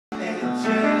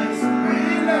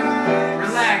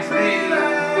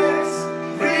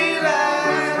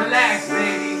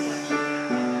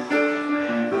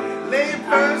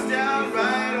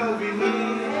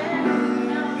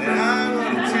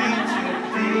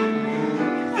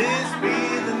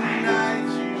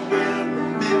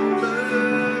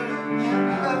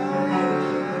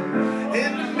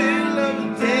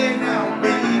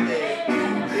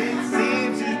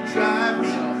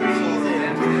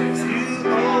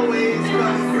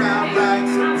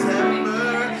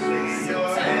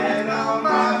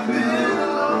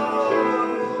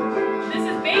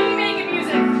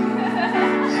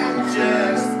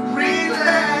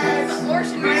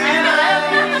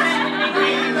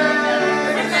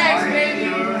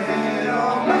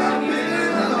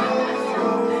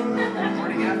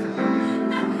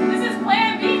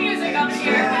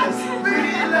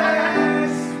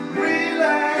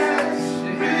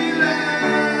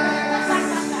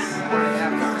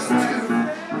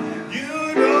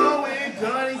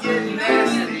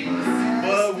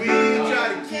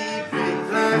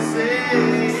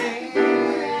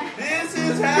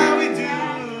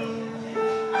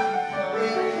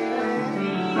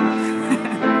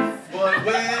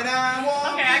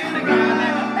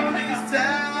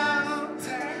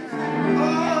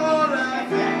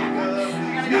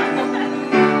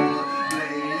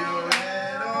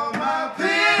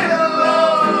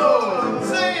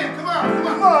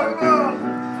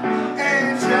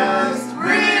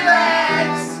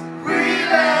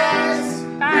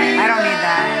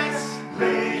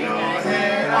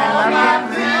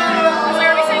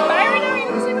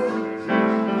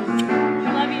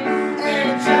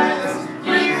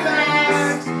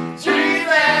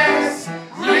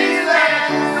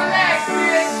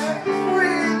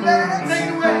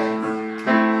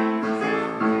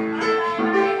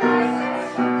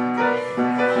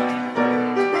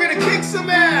kick some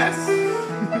ass!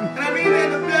 And I mean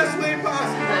that in the best way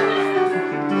possible.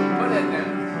 Put that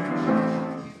down.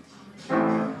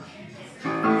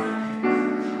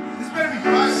 This better be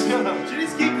private. Should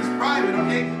just keep this private,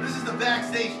 okay? This is the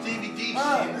backstage DVD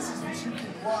shit. This is what you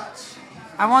can watch.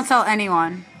 I won't tell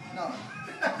anyone. No.